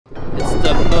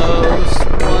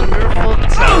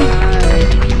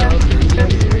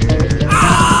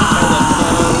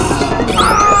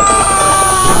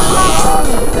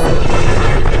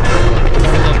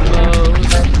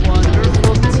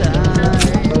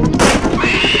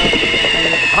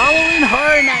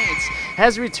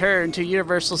has returned to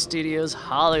Universal Studios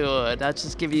Hollywood. That's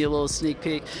just giving you a little sneak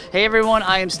peek. Hey everyone,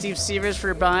 I am Steve Severs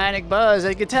for Bionic Buzz.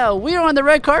 As you can tell, we are on the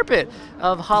red carpet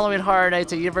of Halloween Horror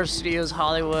Nights at Universal Studios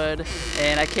Hollywood,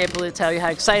 and I can't believe tell you how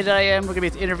excited I am. We're going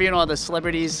to be interviewing all the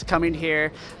celebrities coming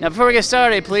here. Now before we get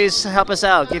started, please help us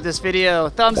out. Give this video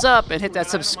a thumbs up and hit that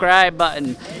subscribe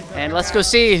button, and let's go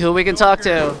see who we can talk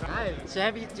to.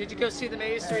 So did you go see the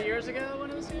maze 3 years ago when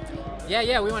it was here?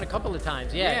 Yeah, we went a couple of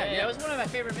times. Yeah, it was one of my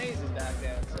favorite mazes back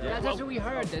then. So. Yeah, that's what we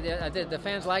heard. The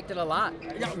fans liked it a lot.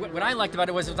 Yeah, what I liked about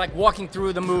it was like walking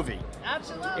through the movie.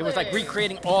 Absolutely. It was like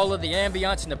recreating all of the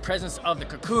ambience and the presence of the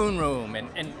cocoon room.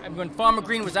 And when Farmer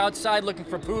Green was outside looking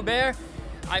for Pooh Bear,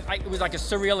 it was like a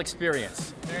surreal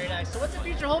experience. Very nice. So what's the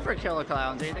future hold for Killer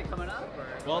Clowns? Anything coming up?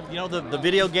 Or? Well, you know, the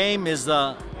video game is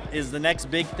the next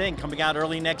big thing coming out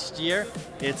early next year.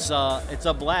 It's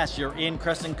a blast. You're in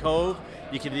Crescent Cove.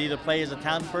 You can either play as a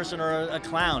town person or a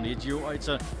clown. It's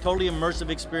a totally immersive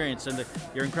experience, and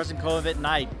you're in Crescent Cove at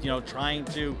night, you know, trying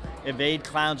to evade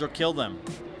clowns or kill them.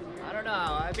 I don't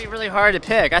know. It'd be really hard to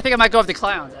pick. I think I might go with the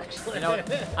clowns, actually. You know,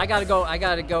 I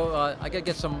gotta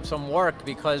get some work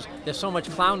because there's so much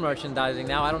clown merchandising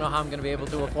now. I don't know how I'm going to be able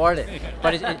to afford it.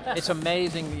 But it's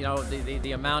amazing, you know,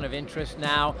 the amount of interest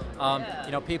now.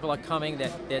 You know, people are coming.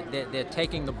 They're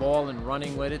taking the ball and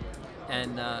running with it.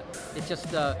 And it's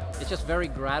just very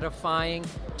gratifying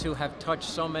to have touched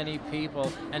so many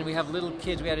people. And we have little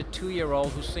kids. We had a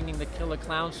 2-year-old who's singing the Killer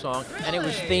Clown song, and it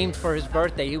was themed for his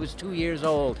birthday. He was 2 years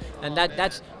old, and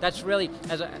that's really,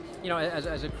 as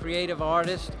a creative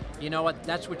artist, you know what?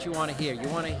 That's what you want to hear. You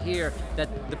want to hear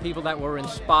that the people that were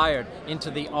inspired into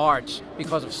the arts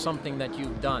because of something that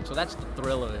you've done. So that's the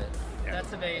thrill of it.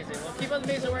 That's amazing. Well, keep up the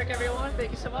amazing work, everyone.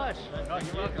 Thank you so much. Oh,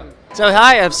 you're welcome. So,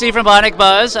 hi, I'm Steve from Bionic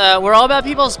Buzz. We're all about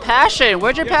people's passion.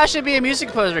 Where'd your passion to be a music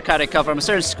composer kind of come from? A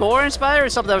certain score inspired or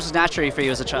something that was naturally for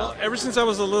you as a child? Well, ever since I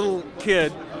was a little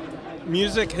kid,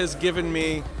 music has given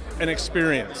me an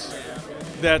experience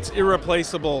that's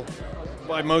irreplaceable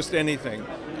by most anything.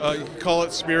 You can call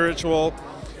it spiritual.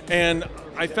 And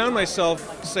I found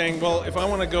myself saying, well, if I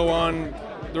want to go on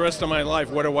the rest of my life,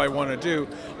 what do I want to do?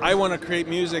 I want to create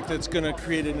music that's going to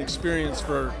create an experience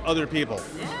for other people,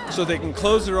 so they can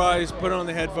close their eyes, put on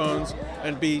the headphones,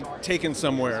 and be taken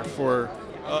somewhere for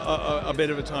a bit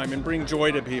of a time and bring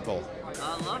joy to people.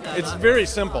 I love that. It's very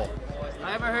simple.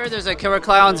 I ever heard there's a Killer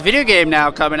Clowns video game now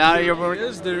coming out.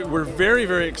 We're very,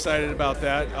 very excited about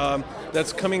that.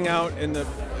 That's coming out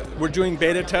we're doing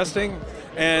beta testing,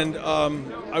 and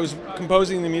I was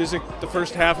composing the music the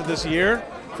first half of this year.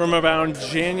 From around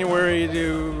January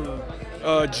to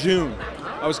June,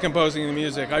 I was composing the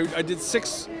music. I did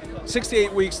 6 to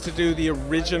 8 weeks to do the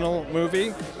original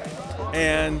movie,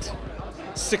 and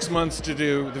 6 months to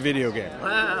do the video game.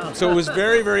 Wow. So it was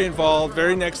very, very involved,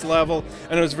 very next level,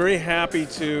 and I was very happy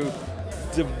to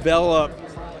develop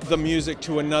the music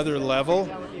to another level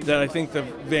that I think the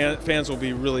fans will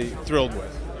be really thrilled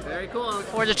with. Very cool. I look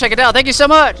forward to checking it out. Thank you so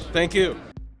much. Thank you.